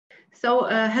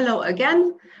Hello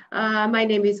again. My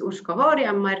name is Ushka Vori.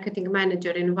 I'm marketing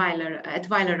manager at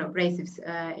Weiler Abrasives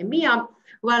EMEA.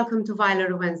 Welcome to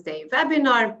Weiler Wednesday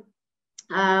Webinar,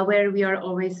 where we are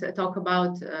always talk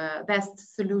about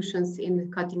best solutions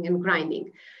in cutting and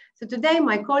grinding. So today,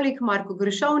 my colleague Marko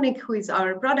Gršovnik, who is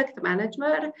our product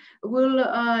manager, will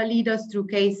lead us through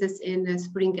cases in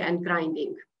spring and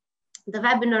grinding. The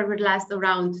webinar will last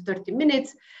around 30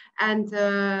 minutes and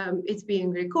it's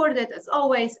being recorded as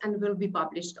always and will be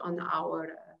published on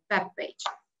our web page.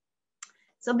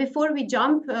 So before we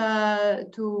jump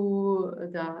to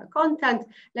the content,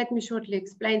 let me shortly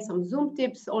explain some Zoom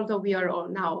tips, although we are all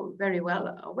now very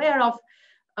well aware of.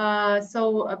 Let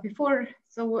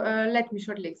me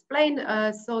shortly explain.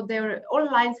 All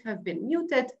lines have been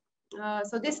muted.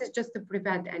 So this is just to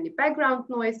prevent any background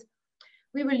noise.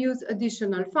 We will use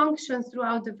additional functions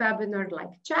throughout the webinar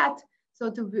like chat,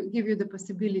 so to give you the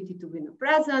possibility to win a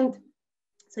present.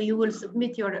 So you will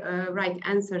submit your right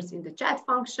answers in the chat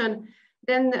function.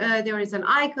 Then there is an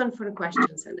icon for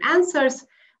questions and answers.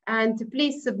 And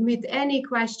please submit any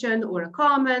question or a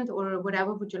comment or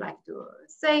whatever would you like to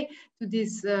say to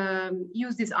this,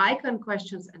 use this icon,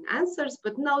 questions and answers,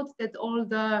 but note that all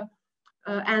the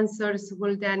answers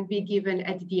will then be given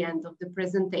at the end of the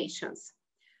presentations.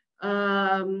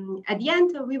 At the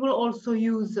end, we will also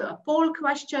use a poll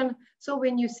question. So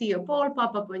when you see a poll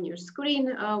pop up on your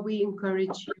screen, we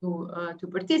encourage you to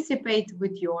participate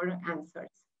with your answers.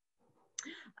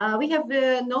 We have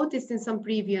noticed in some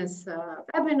previous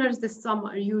webinars that some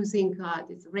are using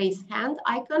this raise hand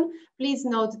icon. Please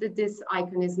note that this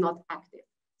icon is not active.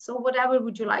 So whatever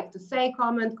would you like to say,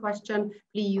 comment, question,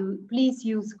 please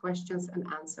use questions and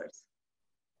answers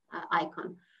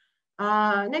icon.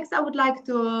 Next, I would like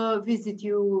to visit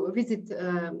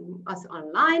us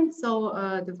online. So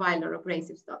the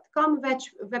weilerabrasives.com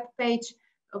web page,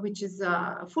 which is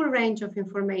a full range of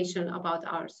information about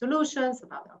our solutions,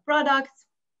 about our products,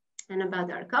 and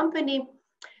about our company.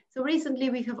 So recently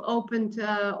we have opened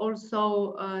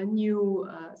also new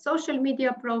social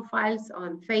media profiles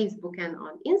on Facebook and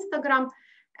on Instagram.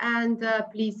 And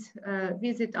please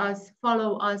visit us,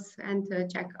 follow us, and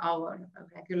check our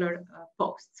regular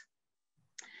posts.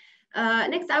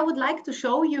 Next, I would like to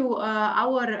show you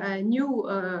our new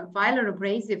Weiler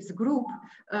Abrasives group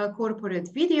corporate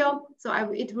video. So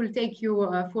it will take you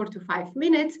 4 to 5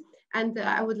 minutes, and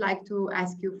I would like to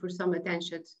ask you for some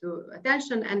attention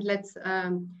and let's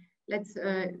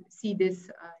see this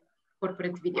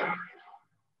corporate video.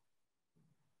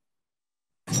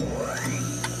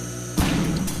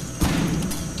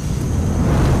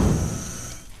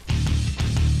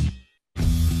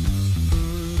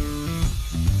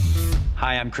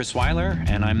 Hi, I'm Chris Weiler,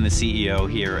 and I'm the CEO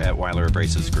here at Weiler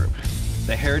Abrasives Group.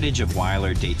 The heritage of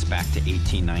Weiler dates back to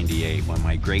 1898 when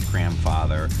my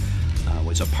great-grandfather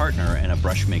was a partner in a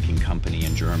brush-making company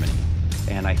in Germany.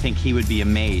 And I think he would be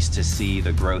amazed to see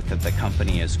the growth that the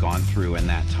company has gone through in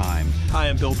that time. Hi,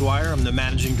 I'm Bill Dwyer. I'm the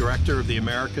Managing Director of the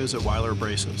Americas at Weiler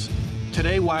Abrasives.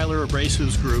 Today, Weiler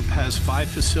Abrasives Group has 5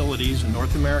 facilities in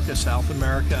North America, South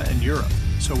America, and Europe.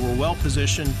 So we're well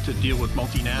positioned to deal with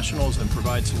multinationals and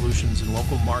provide solutions in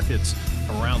local markets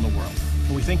around the world.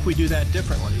 And we think we do that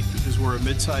differently because we're a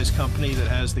mid-sized company that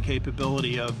has the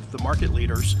capability of the market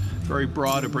leaders, very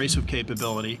broad abrasive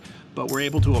capability, but we're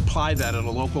able to apply that at a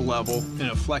local level in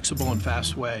a flexible and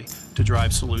fast way to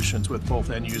drive solutions with both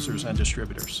end users and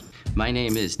distributors. My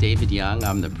name is David Young.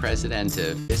 I'm the president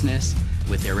of business.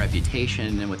 With their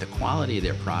reputation and with the quality of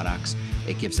their products,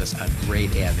 it gives us a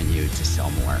great avenue to sell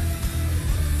more.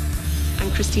 I'm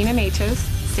Christina Matos,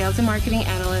 Sales and Marketing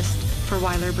Analyst for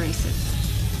Weiler Abrasives.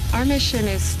 Our mission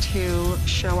is to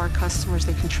show our customers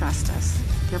they can trust us.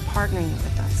 They're partnering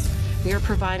with us. We are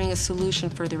providing a solution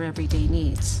for their everyday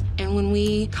needs. And when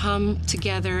we come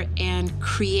together and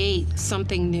create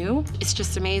something new, it's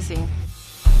just amazing.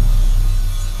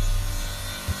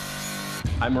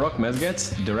 I'm Rok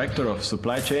Mezgec, Director of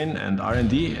Supply Chain and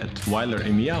R&D at Weiler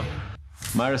EMEA.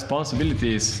 My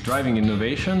responsibility is driving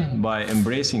innovation by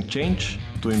embracing change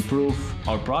to improve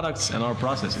our products and our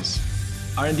processes.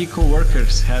 R&D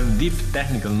co-workers have deep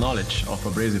technical knowledge of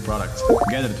abrasive products,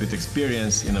 gathered with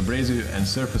experience in abrasive and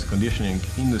surface conditioning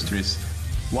industries.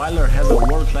 Weiler has a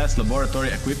world-class laboratory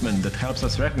equipment that helps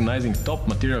us recognizing top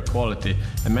material quality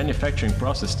and manufacturing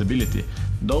process stability.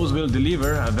 Those will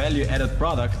deliver a value-added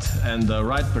product and the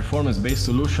right performance-based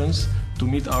solutions to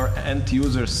meet our end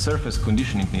users' surface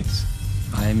conditioning needs.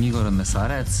 I am Igor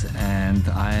Mesarec and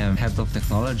I am Head of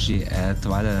Technology at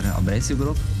Weiler Abrasives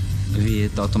Group.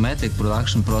 With automatic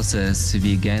production process,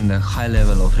 we gain a high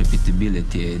level of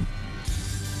repeatability.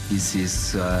 This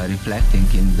is reflecting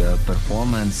in the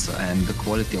performance and the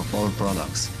quality of our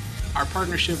products. Our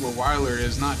partnership with Weiler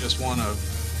is not just one of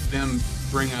them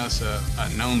bring us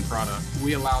a known product.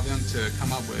 We allow them to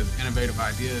come up with innovative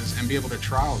ideas and be able to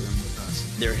trial them with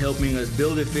us. They're helping us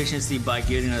build efficiency by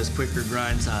getting us quicker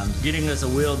grind times, getting us a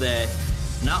wheel that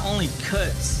not only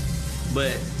cuts,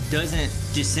 but doesn't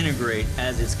disintegrate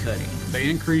as it's cutting. They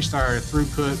increased our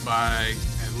throughput by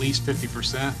at least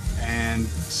 50% and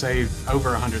saved over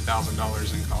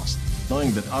 $100,000 in cost.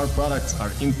 Knowing that our products are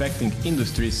impacting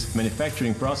industries,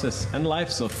 manufacturing process, and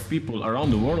lives of people around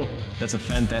the world, that's a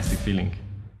fantastic feeling.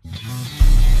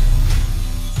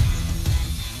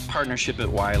 Partnership at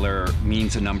Weiler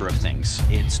means a number of things.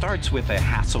 It starts with a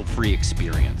hassle-free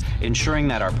experience, ensuring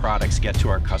that our products get to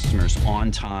our customers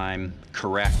on time,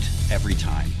 correct every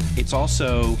time. It's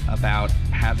also about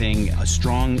having a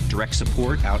strong direct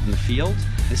support out in the field.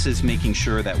 This is making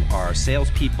sure that our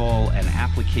salespeople and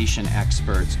application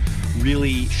experts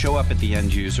really show up at the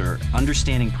end user,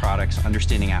 understanding products,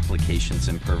 understanding applications,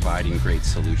 and providing great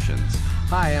solutions.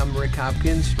 Hi, I'm Rick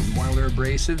Hopkins from Weiler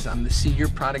Abrasives. I'm the Senior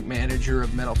Product Manager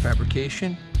of Metal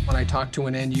Fabrication. When I talk to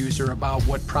an end user about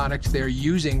what products they're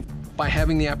using, by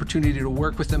having the opportunity to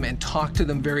work with them and talk to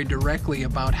them very directly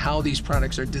about how these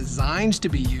products are designed to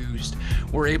be used,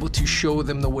 we're able to show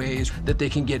them the ways that they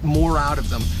can get more out of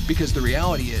them. Because the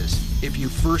reality is, if you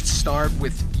first start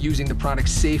with using the product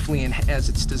safely and as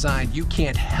it's designed, you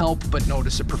can't help but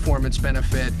notice a performance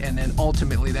benefit, and then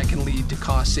ultimately that can lead to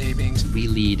cost savings. We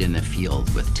lead in the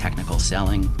field with technical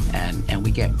selling, and we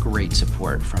get great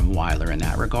support from Weiler in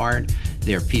that regard.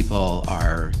 Their people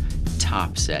are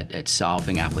tops at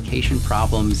solving application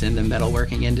problems in the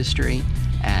metalworking industry,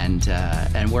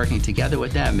 and working together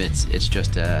with them, it's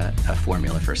just a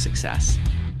formula for success.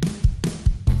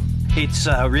 It's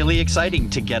really exciting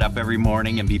to get up every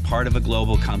morning and be part of a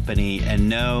global company and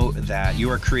know that you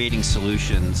are creating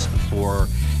solutions for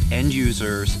end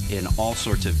users in all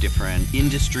sorts of different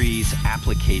industries,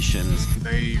 applications.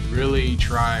 They really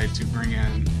try to bring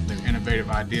in their innovative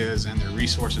ideas and their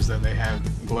resources that they have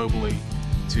globally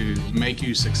to make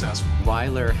you successful.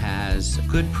 Weiler has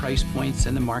good price points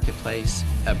in the marketplace,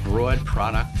 a broad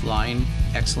product line,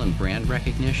 excellent brand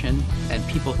recognition, and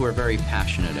people who are very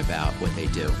passionate about what they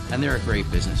do. And they're a great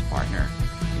business partner.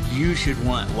 You should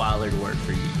want Weiler to work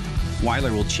for you.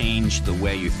 Weiler will change the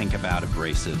way you think about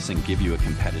abrasives and give you a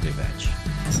competitive edge.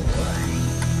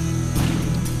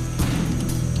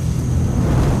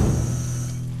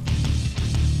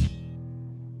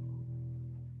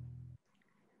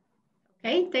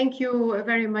 Okay, thank you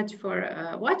very much for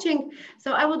watching.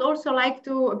 So I would also like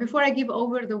to, before I give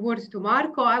over the word to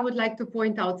Marco, I would like to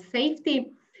point out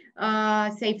safety.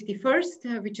 Safety first,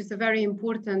 which is a very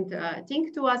important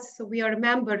thing to us. So we are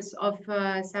members of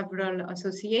several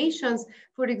associations,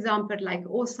 for example, like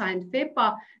OSA and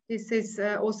FEPA. This is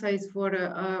OSA is for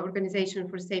Organization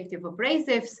for Safety of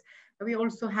Abrasives. We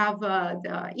also have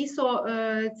the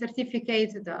ISO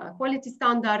certificate, the quality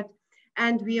standard,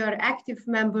 and we are active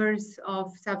members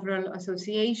of several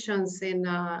associations in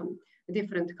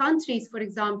different countries. For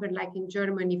example, like in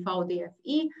Germany,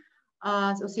 VDFI,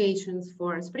 associations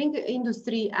for spring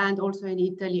industry, and also in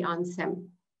Italy, ANSEM.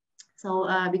 So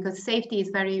because safety is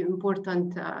very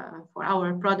important for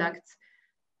our products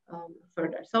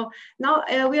further. So now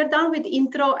we are done with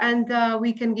intro, and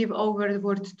we can give over the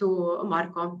word to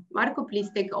Marco. Marco, please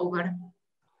take over.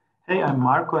 Hey, I'm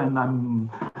Marco, and I'm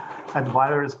at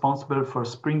Weiler responsible for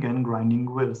spring and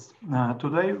grinding wheels.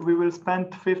 Today we will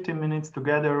spend 15 minutes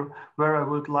together where I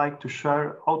would like to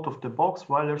share out-of-the-box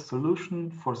Weiler solution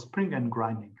for spring and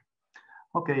grinding.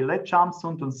 Okay, let's jump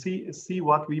soon to see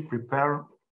what we prepare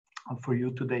for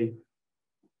you today.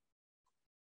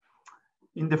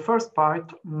 In the first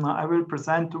part, I will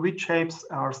present which shapes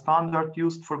are standard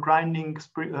used for grinding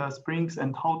springs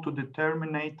and how to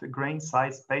determine the grain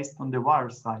size based on the wire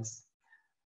size.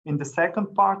 In the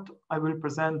second part, I will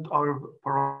present our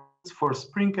products for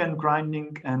spring and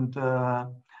grinding and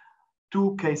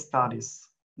 2 case studies.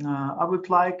 I would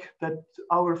like that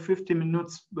our 15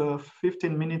 minutes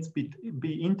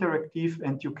be interactive,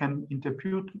 and you can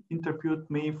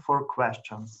interpret me for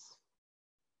questions.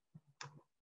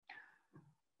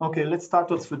 Okay, let's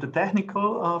start with the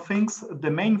technical things.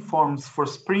 The main forms for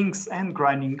springs and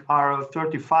grinding are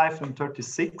 35 and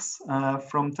 36.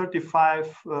 From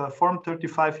 35, form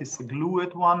 35 is a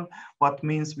glued one, what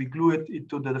means we glue it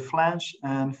to the flange,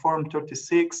 and form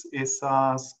 36 is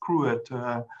a screwed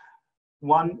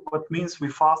one, what means we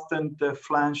fasten the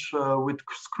flange with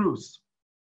screws.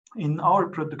 In our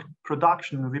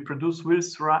production, we produce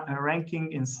wheels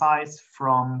ranking in size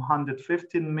from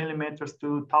 115 millimeters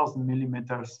to 1000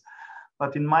 millimeters.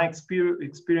 but in my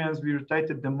experience, we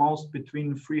rotated the most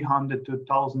between 300 to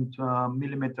 1000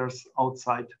 millimeters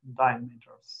outside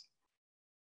diameters.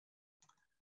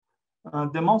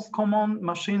 The most common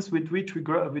machines with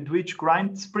which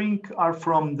grind spring are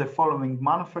from the following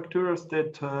manufacturers.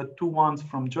 That two ones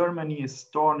from Germany is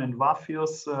Storn and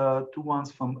Vafios, two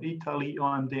ones from Italy,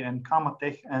 OMD and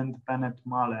Kamatech, and Bennett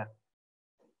Mahler.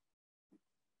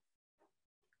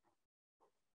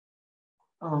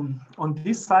 On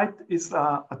this side is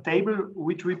a table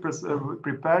which we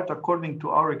prepared according to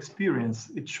our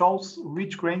experience. It shows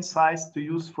which grain size to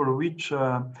use for which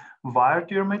wire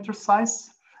diameter size.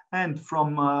 And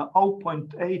from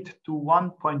 0.8 to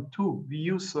 1.2, we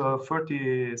use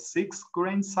 36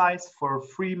 grain size. For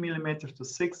 3 millimeters to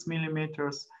 6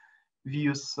 millimeters, we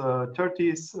use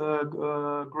 30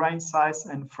 grain size.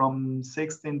 And from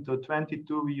 16 to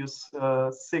 22, we use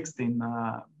 16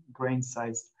 grain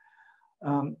size.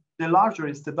 The larger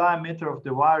is the diameter of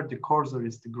the wire, the coarser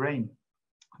is the grain.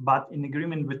 But in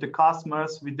agreement with the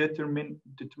customers, we determine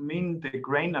the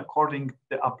grain according to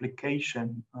the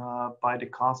application by the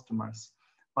customers.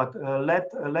 But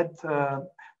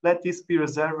let this be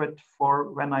reserved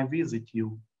for when I visit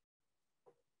you.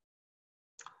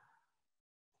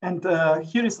 And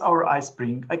here is our ice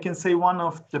spring. I can say one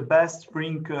of the best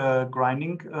spring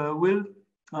grinding wheel.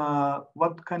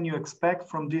 What can you expect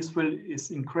from this wheel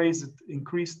is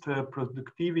increased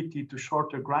productivity to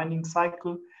shorter grinding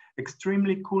cycle,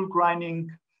 extremely cool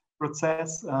grinding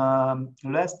process,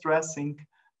 less dressing,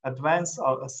 advanced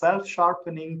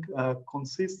self-sharpening,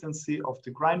 consistency of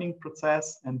the grinding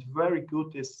process, and very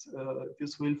good is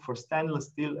this wheel for stainless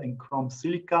steel and chrome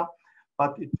silica,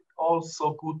 but it's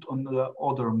also good on the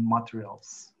other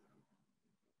materials.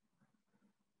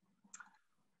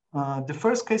 The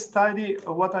first case study,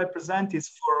 what I present is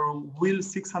for wheel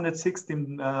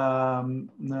 616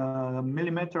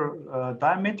 millimeter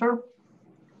diameter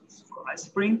for ice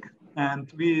spring,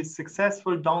 and we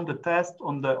successfully done the test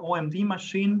on the OMD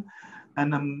machine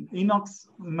and an inox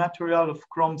material of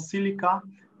chrome silica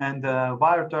and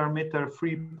wire diameter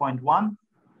 3.1,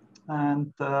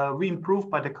 and we improved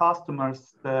by the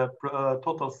customers the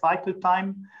total cycle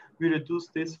time. We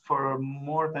reduced this for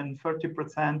more than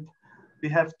 30%. We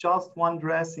have just one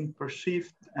dressing per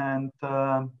shift and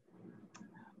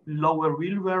lower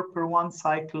wheel wear per one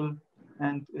cycle.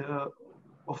 And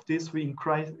of this, we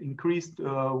increased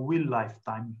wheel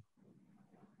lifetime.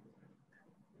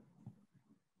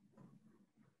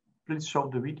 Please show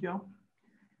the video.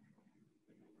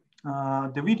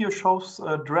 The video shows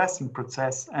a dressing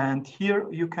process. And here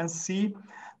you can see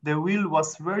the wheel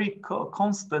was very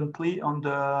constantly on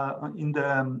the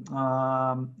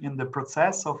in the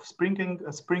process of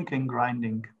sprinking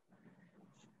grinding.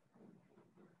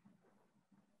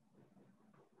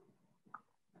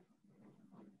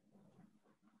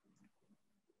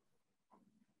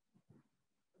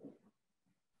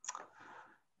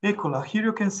 Ecola, here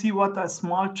you can see what a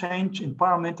small change in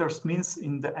parameters means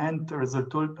in the end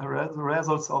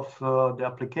results of the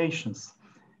applications.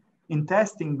 In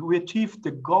testing, we achieved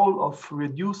the goal of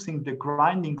reducing the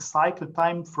grinding cycle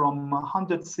time from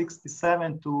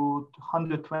 167 to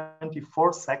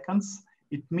 124 seconds.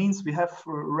 It means we have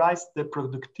raised the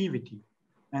productivity.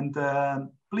 And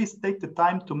please take the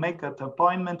time to make an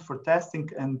appointment for testing,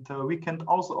 and we can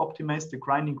also optimize the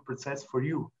grinding process for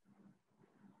you.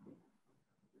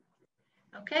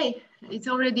 Okay, it's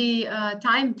already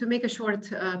time to make a short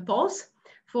pause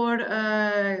for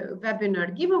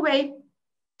webinar giveaway.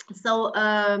 So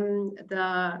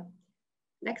the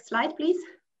next slide, please.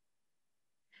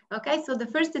 Okay, so the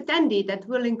first attendee that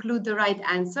will include the right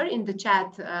answer in the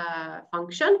chat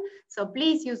function. So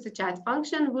please use the chat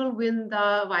function, will win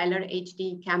the Weiler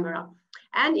HD camera.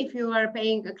 And if you are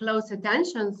paying close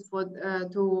attention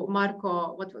to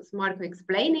Marco, what was Marco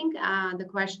explaining, the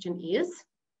question is,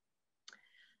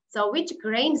 so which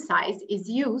grain size is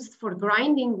used for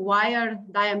grinding wire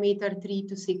diameter 3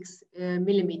 to 6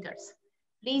 millimeters?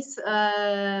 Please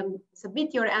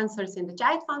submit your answers in the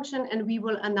chat function and we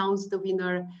will announce the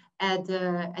winner at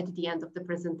the end of the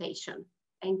presentation.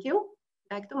 Thank you.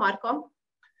 Back to Marco.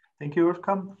 Thank you,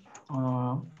 Urka.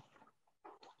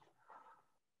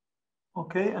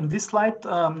 Okay, on this slide,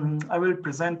 I will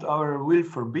present our wheel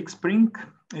for big spring.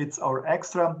 It's our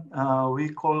extra, we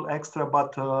call extra,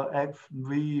 but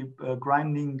we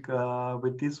grinding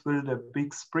with this wheel the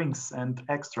big springs and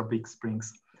extra big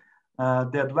springs.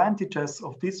 The advantages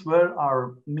of this wheel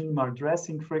are minimal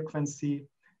dressing frequency,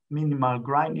 minimal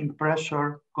grinding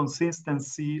pressure,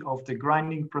 consistency of the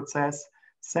grinding process,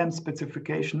 same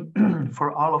specification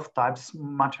for all of types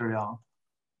material.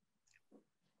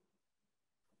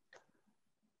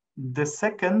 The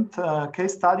second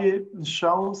case study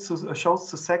shows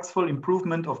successful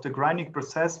improvement of the grinding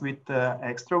process with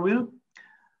extra wheel.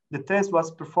 The test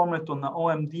was performed on the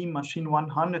OMD machine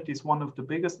 100. Is one of the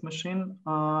biggest machine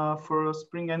for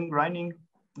spring end grinding.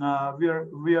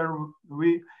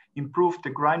 We improved the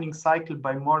grinding cycle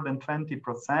by more than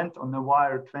 20% on the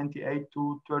wire 28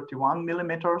 to 31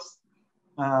 millimeters.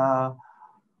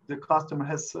 The customer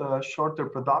has shorter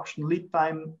production lead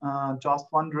time, just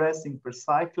one dressing per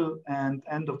cycle, and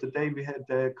end of the day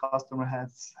the customer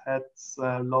has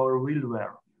lower wheel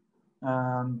wear.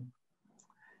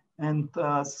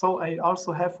 So I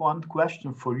also have one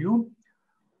question for you.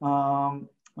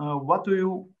 What do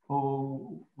you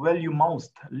value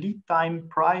most? Lead time,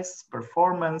 price,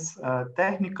 performance,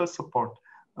 technical support?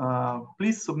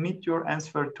 Please submit your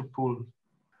answer to poll.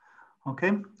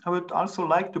 Okay, I would also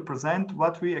like to present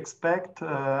what we expect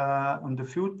on the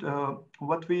future,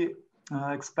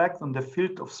 expect on the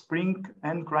field of spring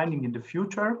and grinding in the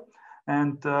future.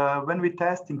 And when we're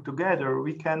testing together,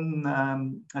 we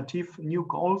can achieve new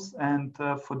goals. And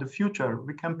for the future,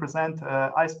 we can present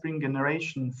iSpring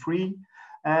generation 3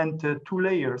 and 2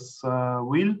 layers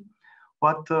wheel.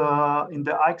 But in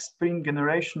the iSpring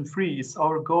generation 3 is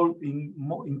our goal in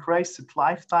increased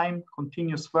lifetime,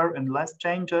 continuous wear and less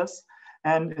changes.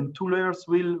 And in 2 layers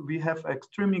wheel, we have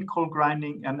extremely cold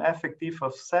grinding and effective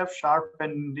of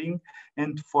self-sharpening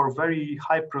and for very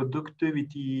high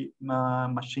productivity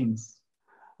machines.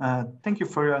 Thank you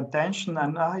for your attention,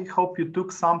 and I hope you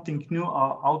took something new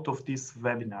out of this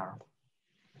webinar.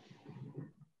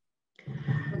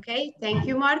 Okay, thank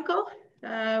you, Marco.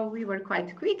 We were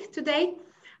quite quick today.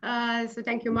 So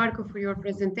thank you, Marco, for your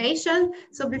presentation.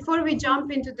 So before we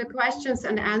jump into the questions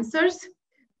and answers,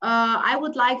 I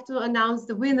would like to announce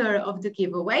the winner of the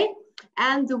giveaway.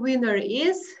 And the winner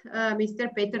is Mr.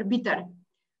 Peter Bitter.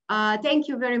 Thank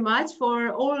you very much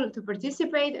for all to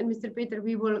participate. And Mr. Peter,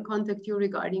 we will contact you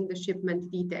regarding the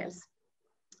shipment details.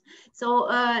 So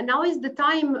now is the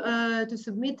time to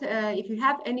submit if you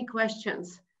have any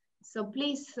questions. So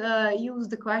please use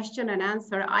the question and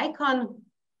answer icon.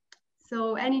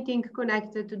 So anything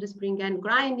connected to the spring end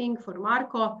grinding for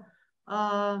Marco,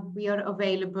 we are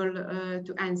available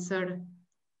to answer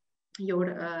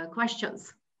your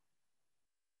questions.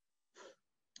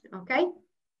 Okay,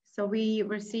 so we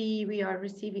are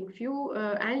receiving few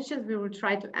answers. We will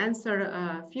try to answer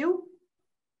a few.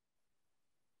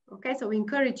 Okay, so we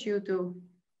encourage you to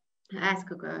ask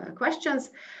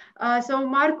questions. So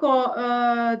Marco,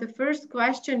 the first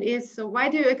question is, so why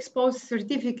do you expose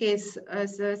certificates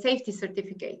as safety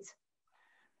certificates?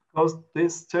 Because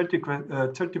these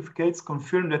certificates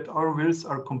confirm that our wheels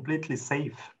are completely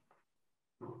safe.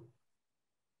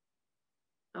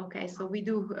 Okay, so we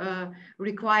do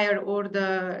require all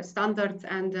the standards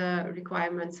and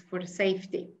requirements for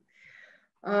safety.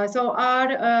 So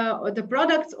are the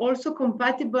products also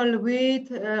compatible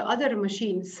with other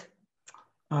machines?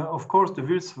 Of course, the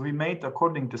wheels we made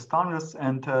according to standards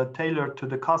and tailored to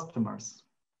the customers.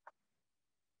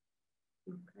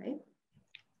 Okay.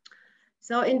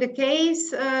 So in the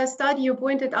case study, you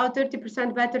pointed out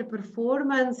 30% better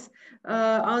performance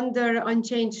under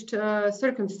unchanged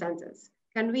circumstances.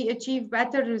 Can we achieve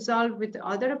better result with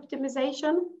other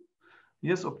optimization?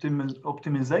 Yes,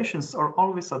 optimizations are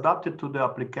always adapted to the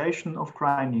application of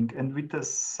grinding and with the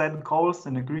set goals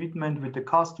and agreement with the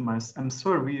customers. And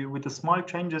so with the small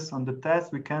changes on the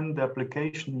test, we can the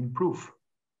application improve.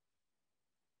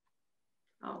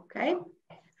 Okay,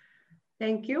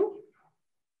 thank you.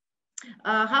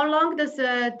 How long does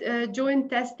joint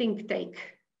testing take?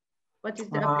 What is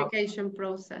the application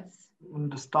process? In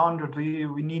the standard,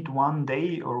 we need 1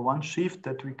 day or 1 shift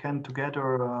that we can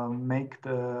together make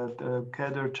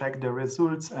together check the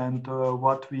results and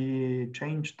what we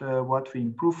changed, what we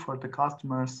improved for the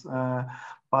customers.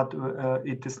 But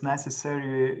it is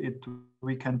necessary.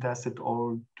 We can test it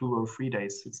all 2 or 3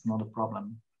 days. It's not a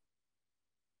problem.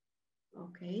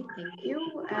 Okay, thank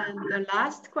you. And the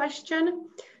last question.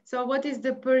 So what is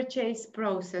the purchase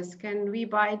process? Can we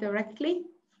buy directly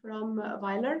from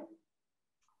Weiler?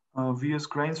 We use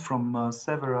grains from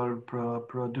several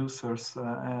producers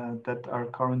that are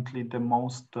currently the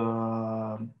most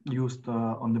used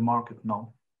on the market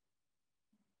now.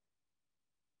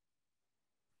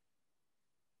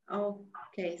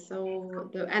 Okay, so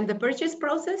the purchase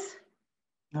process?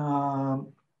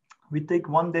 We take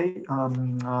 1 day.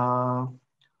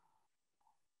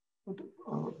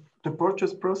 The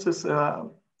purchase process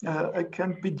it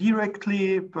can be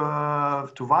directly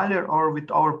to Weiler or with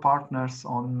our partners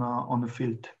on the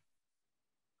field.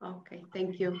 Okay,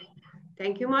 thank you.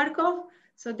 Thank you, Marco.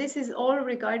 So this is all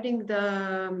regarding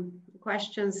the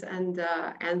questions and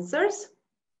answers.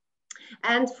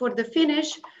 And for the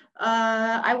finish,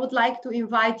 I would like to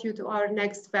invite you to our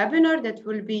next webinar that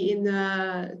will be in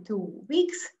 2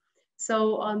 weeks.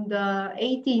 So on the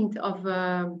 18th of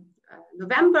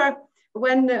November,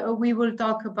 when we will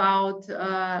talk about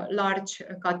large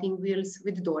cutting wheels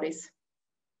with Doris.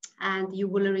 And you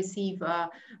will receive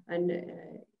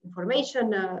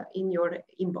information in your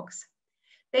inbox.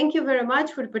 Thank you very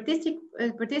much for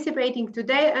participating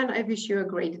today, and I wish you a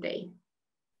great day.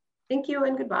 Thank you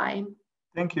and goodbye.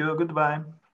 Thank you, goodbye.